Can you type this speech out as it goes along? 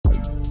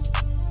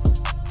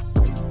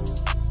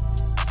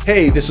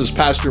Hey, this is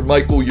Pastor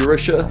Michael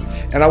Urisha,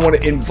 and I want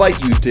to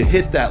invite you to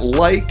hit that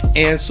like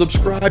and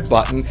subscribe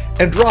button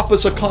and drop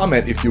us a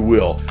comment if you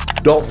will.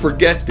 Don't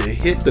forget to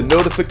hit the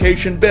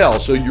notification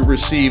bell so you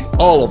receive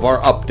all of our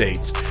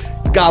updates.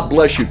 God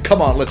bless you.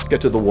 Come on, let's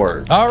get to the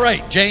Word. All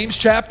right, James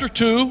chapter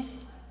 2,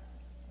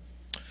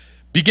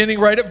 beginning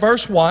right at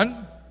verse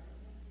 1.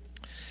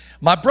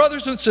 My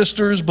brothers and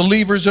sisters,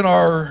 believers in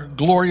our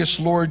glorious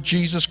Lord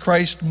Jesus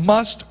Christ,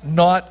 must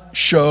not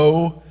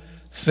show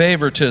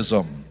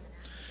favoritism.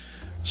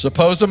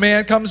 Suppose a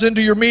man comes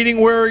into your meeting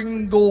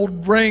wearing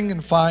gold ring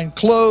and fine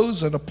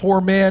clothes, and a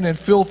poor man in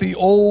filthy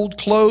old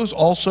clothes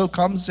also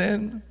comes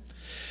in.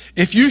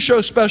 If you show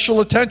special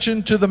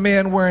attention to the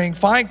man wearing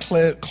fine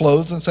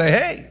clothes and say,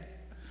 hey,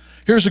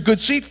 here's a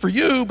good seat for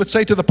you, but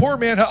say to the poor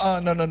man,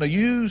 no,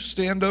 you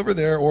stand over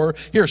there, or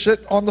here, sit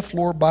on the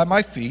floor by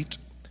my feet.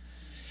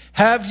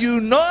 Have you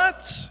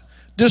not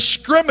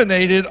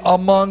discriminated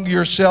among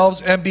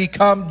yourselves and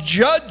become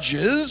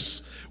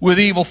judges with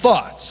evil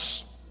thoughts?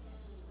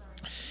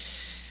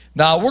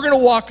 Now, we're going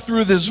to walk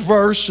through this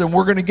verse, and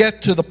we're going to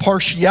get to the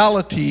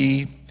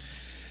partiality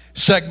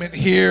segment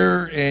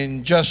here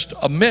in just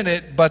a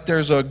minute, but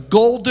there's a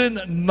golden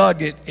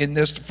nugget in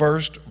this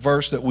first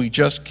verse that we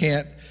just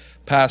can't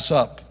pass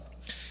up.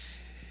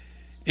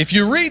 If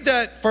you read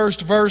that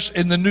first verse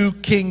in the New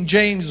King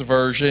James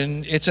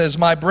Version, it says,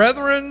 my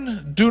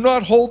brethren, do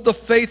not hold the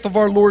faith of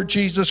our Lord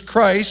Jesus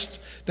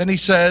Christ. Then he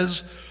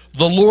says,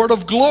 the Lord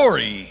of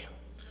glory,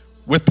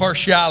 with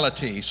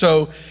partiality.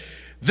 So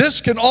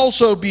this can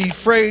also be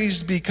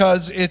phrased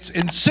because it's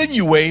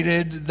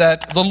insinuated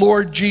that the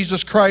Lord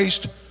Jesus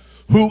Christ,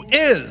 who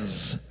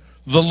is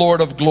the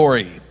Lord of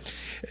glory.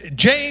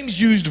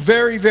 James used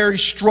very, very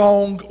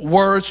strong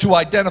words to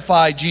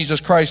identify Jesus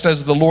Christ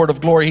as the Lord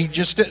of glory. He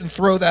just didn't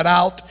throw that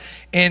out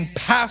in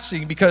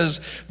passing,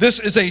 because this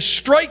is a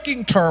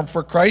striking term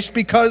for Christ,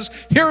 because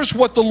here's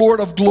what the Lord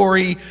of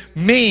glory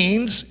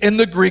means in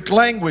the Greek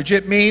language.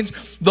 It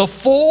means the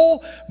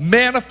full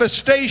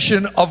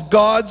manifestation of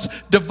God's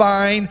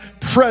divine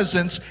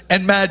presence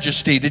and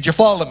majesty. Did you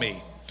follow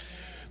me?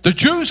 The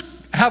Jews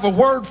have a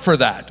word for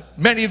that.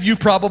 Many of you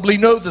probably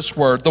know this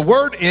word. The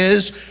word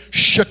is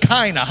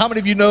Shekinah. How many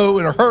of you know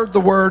and heard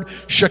the word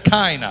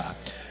Shekinah?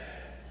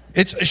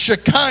 It's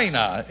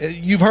Shekinah.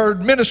 You've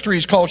heard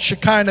ministries called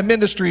Shekinah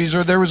Ministries,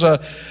 or there was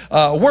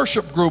a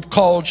worship group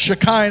called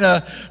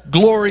Shekinah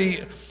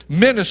Glory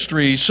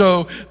Ministry.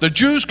 So the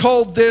Jews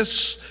called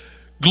this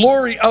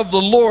glory of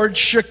the Lord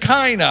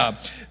Shekinah.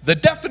 The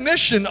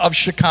definition of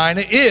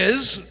Shekinah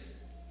is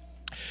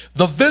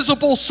the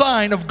visible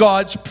sign of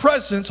God's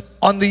presence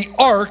on the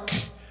ark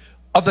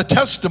of the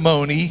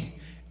testimony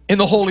in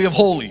the Holy of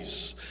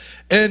Holies.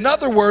 In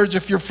other words,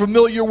 if you're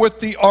familiar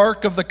with the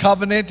Ark of the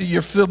Covenant, and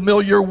you're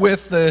familiar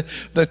with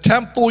the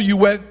temple, you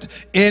went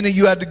in and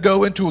you had to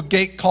go into a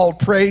gate called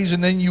Praise,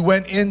 and then you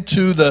went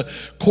into the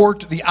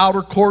court, the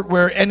outer court,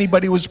 where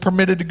anybody was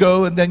permitted to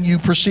go, and then you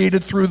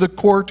proceeded through the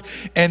court,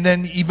 and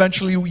then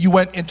eventually you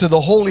went into the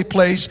holy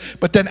place.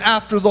 But then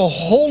after the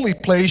holy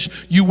place,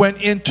 you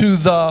went into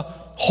the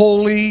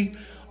Holy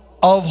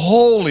of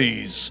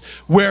Holies,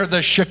 where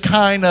the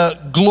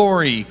Shekinah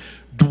glory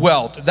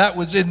dwelt. That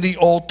was in the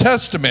Old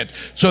Testament.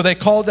 So they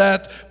call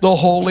that the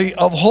Holy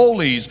of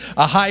Holies.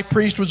 A high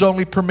priest was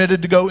only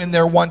permitted to go in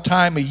there one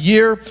time a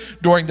year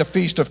during the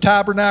Feast of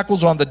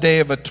Tabernacles on the Day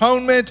of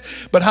Atonement.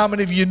 But how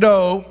many of you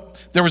know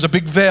there was a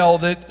big veil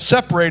that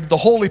separated the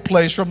holy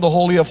place from the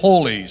Holy of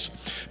Holies?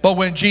 But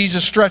when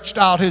Jesus stretched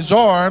out his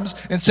arms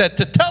and said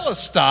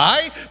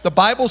tetelestai, the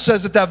Bible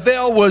says that that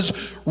veil was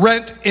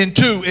rent in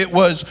two. It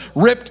was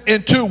ripped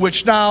in two,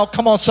 which now,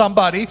 come on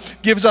somebody,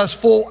 gives us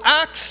full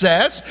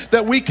access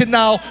that we can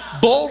now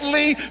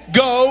boldly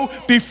go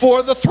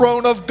before the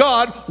throne of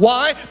God.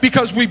 Why?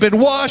 Because we've been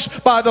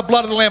washed by the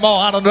blood of the Lamb. Oh,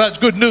 I don't know, that's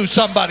good news,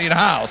 somebody in the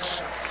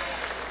house.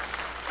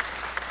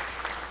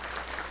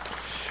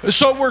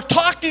 So we're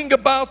talking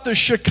about the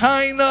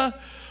Shekinah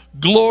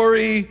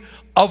glory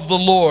of the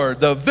Lord,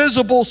 the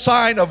visible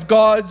sign of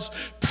God's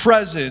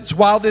presence.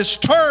 While this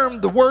term,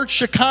 the word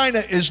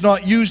Shekinah, is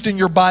not used in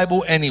your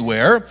Bible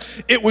anywhere,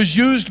 it was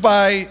used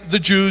by the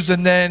Jews,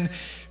 and then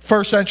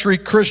first century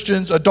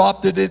Christians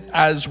adopted it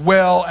as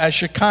well as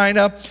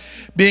Shekinah,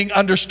 being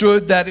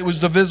understood that it was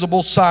the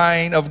visible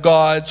sign of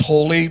God's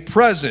holy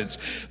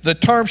presence. The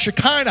term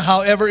Shekinah,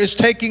 however, is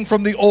taken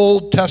from the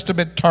Old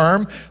Testament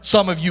term.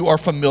 Some of you are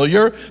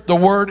familiar. The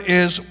word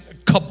is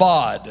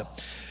kabod.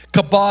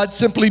 Kabod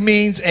simply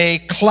means a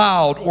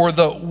cloud, or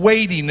the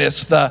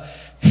weightiness, the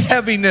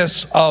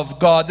heaviness of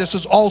God. This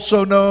is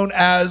also known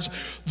as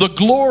the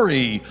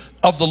glory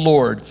of the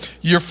Lord.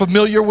 You're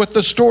familiar with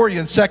the story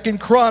in 2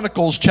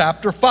 Chronicles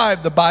chapter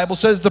 5. The Bible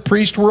says the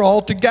priests were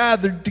all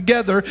gathered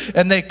together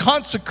and they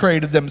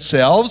consecrated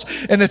themselves.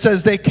 And it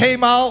says they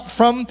came out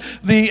from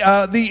the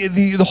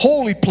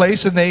holy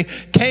place, and they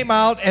came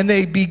out and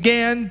they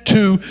began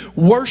to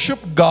worship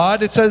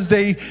God. It says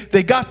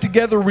they got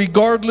together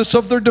regardless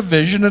of their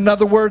division. In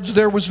other words,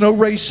 there was no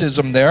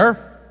racism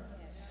there.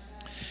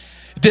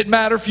 It didn't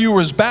matter if you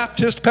were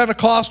Baptist,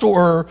 Pentecostal,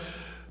 or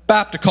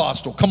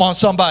Baptist-costal. Come on,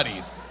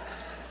 somebody.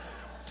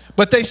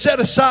 But they set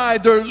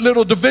aside their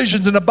little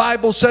divisions, and the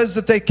Bible says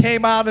that they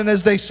came out, and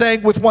as they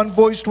sang with one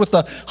voice with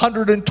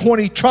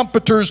 120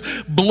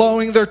 trumpeters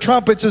blowing their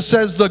trumpets, it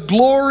says, the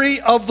glory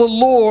of the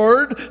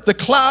Lord, the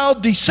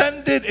cloud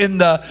descended in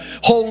the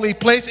holy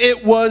place.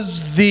 It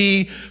was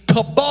the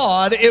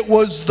kabod, it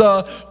was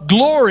the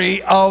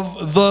glory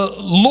of the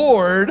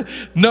Lord,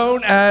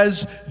 known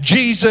as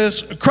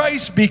Jesus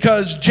Christ,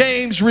 because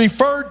James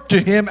referred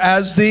to him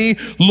as the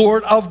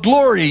Lord of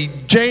glory.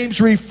 James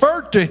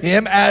referred to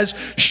him as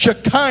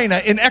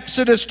Shekinah. In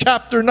Exodus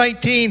chapter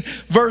 19,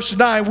 verse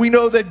 9, we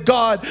know that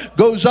God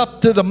goes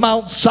up to the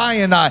Mount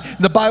Sinai.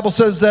 The Bible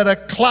says that a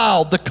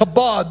cloud, the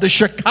kabod, the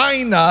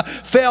Shekinah,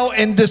 fell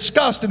in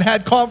disgust and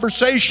had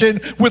conversation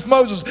with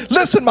Moses.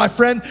 Listen, my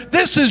friend,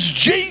 this is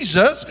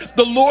Jesus,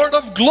 the Lord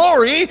of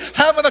glory,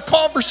 having a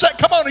conversation.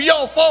 Come on, are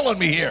y'all following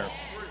me here?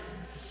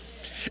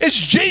 It's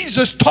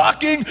Jesus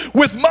talking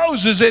with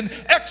Moses in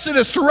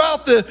Exodus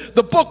throughout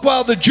the book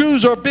while the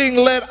Jews are being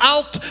led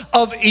out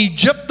of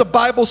Egypt. The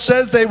Bible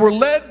says they were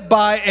led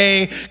by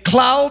a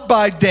cloud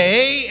by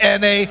day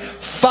and a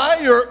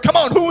fire. Come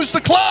on, who is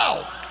the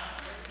cloud?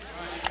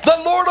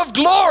 The Lord of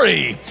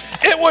glory.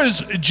 It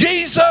was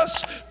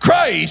Jesus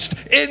Christ.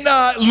 In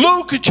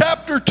Luke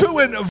chapter 2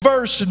 and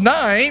verse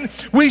 9,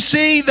 we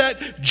see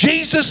that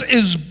Jesus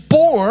is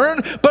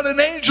born, but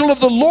an angel of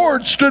the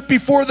Lord stood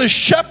before the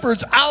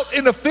shepherds out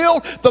in the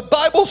field. The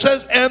Bible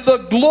says, and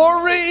the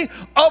glory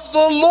of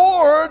the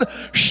Lord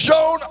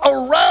shone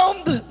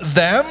around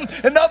them.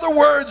 In other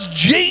words,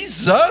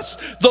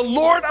 Jesus, the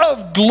Lord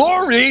of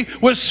glory,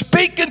 was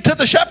speaking to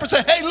the shepherds,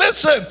 saying, hey,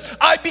 listen,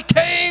 I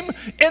became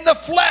in the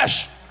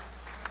flesh.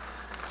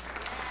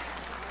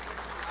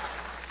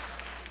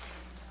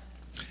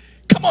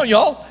 Come on,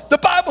 y'all. The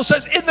Bible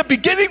says, in the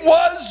beginning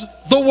was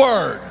the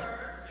Word,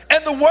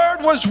 and the Word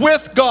was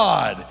with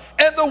God,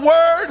 and the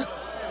Word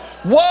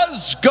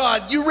was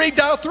God. You read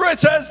down through it,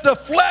 says the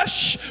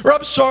flesh, or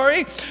I'm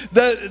sorry,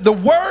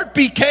 the Word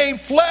became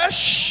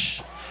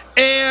flesh,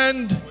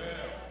 and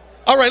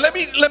all right,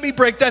 let me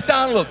break that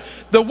down a little.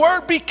 The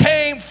Word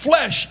became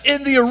flesh.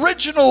 In the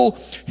original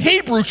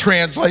Hebrew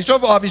translation,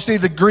 obviously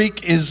the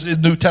Greek is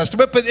in the New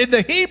Testament, but in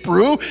the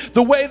Hebrew,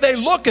 the way they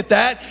look at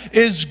that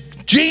is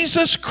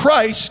Jesus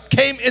Christ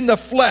came in the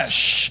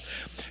flesh.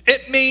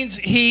 It means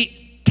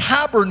he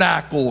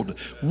tabernacled.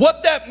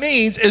 What that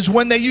means is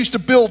when they used to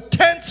build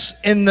tents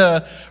in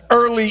the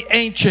early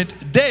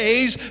ancient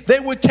days, they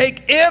would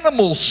take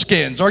animal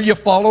skins. Are you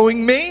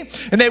following me?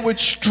 And they would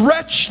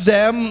stretch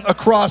them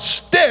across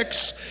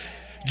sticks.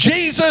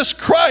 Jesus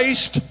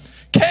Christ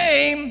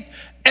came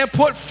and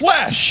put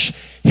flesh.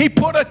 He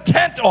put a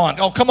tent on.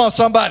 Oh, come on,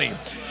 somebody.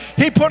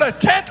 He put a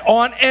tent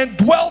on and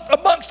dwelt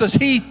amongst us.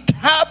 He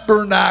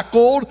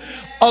tabernacled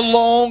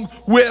along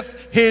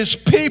with his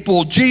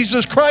people.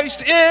 Jesus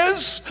Christ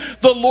is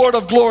the Lord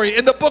of glory.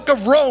 In the book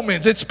of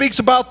Romans, it speaks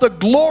about the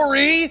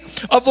glory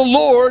of the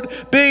Lord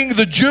being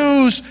the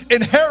Jews'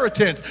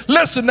 inheritance.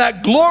 Listen,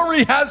 that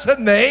glory has a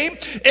name.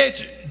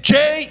 It's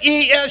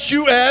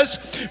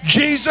J-E-S-U-S,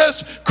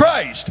 Jesus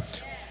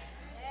Christ.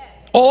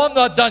 Oh, I'm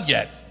not done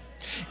yet.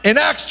 In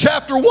Acts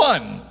chapter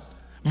 1,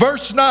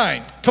 verse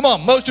 9. Come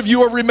on, most of you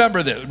will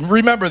remember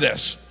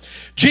this.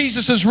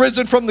 Jesus is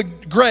risen from the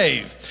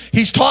grave.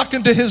 He's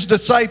talking to his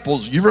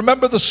disciples. You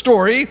remember the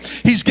story.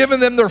 He's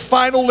given them their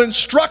final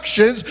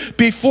instructions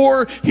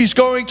before he's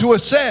going to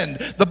ascend.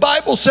 The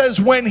Bible says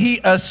when he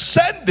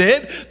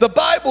ascended, the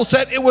Bible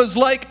said it was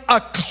like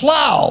a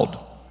cloud.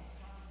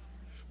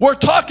 We're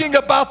talking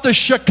about the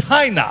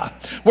Shekinah.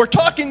 We're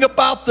talking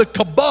about the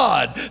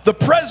kabod. The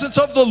presence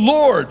of the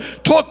Lord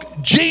took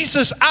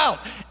Jesus out.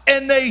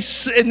 And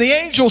the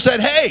angel said,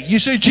 hey, you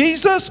see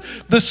Jesus?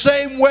 The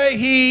same way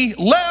he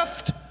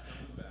left,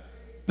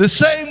 the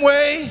same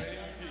way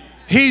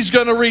he's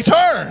going to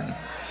return.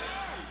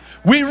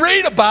 We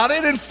read about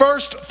it in 1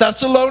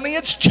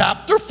 Thessalonians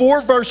chapter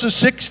 4, verses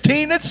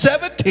 16 and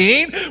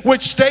 17,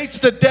 which states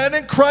the dead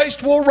in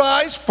Christ will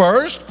rise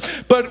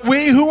first, but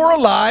we who are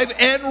alive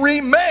and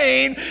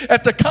remain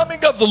at the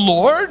coming of the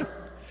Lord,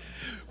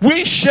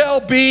 we shall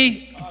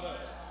be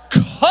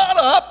caught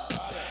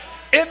up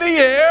in the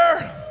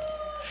air.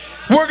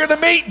 We're going to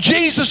meet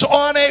Jesus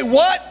on a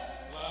what?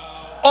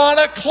 On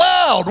a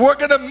cloud. We're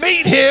going to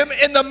meet him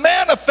in the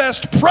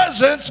manifest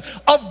presence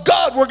of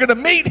God. We're going to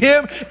meet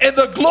him in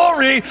the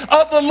glory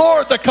of the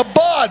Lord, the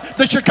kabod,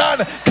 the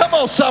Shekinah. Come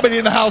on, somebody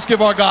in the house,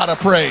 give our God a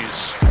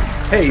praise.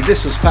 Hey,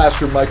 this is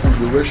Pastor Michael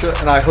Urusha,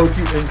 and I hope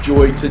you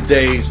enjoyed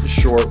today's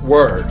short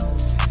word.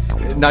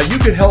 Now, you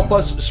can help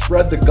us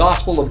spread the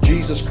gospel of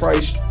Jesus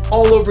Christ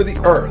all over the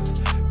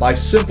earth by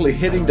simply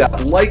hitting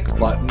that like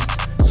button,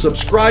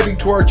 subscribing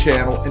to our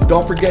channel, and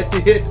don't forget to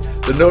hit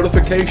the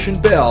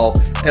notification bell,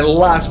 and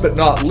last but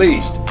not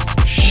least,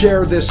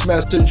 share this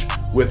message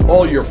with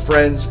all your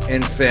friends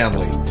and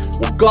family.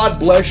 Well, God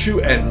bless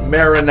you, and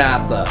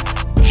Maranatha,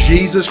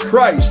 Jesus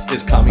Christ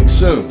is coming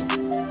soon.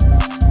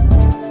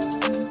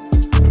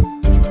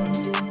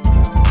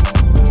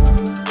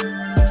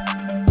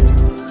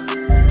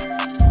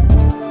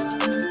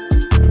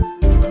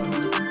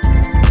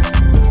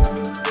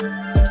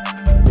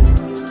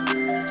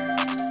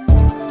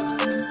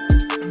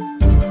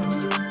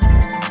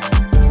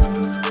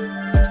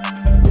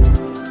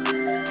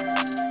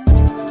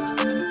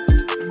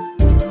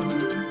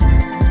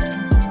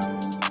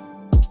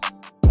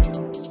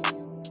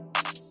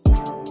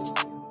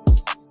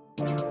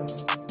 you.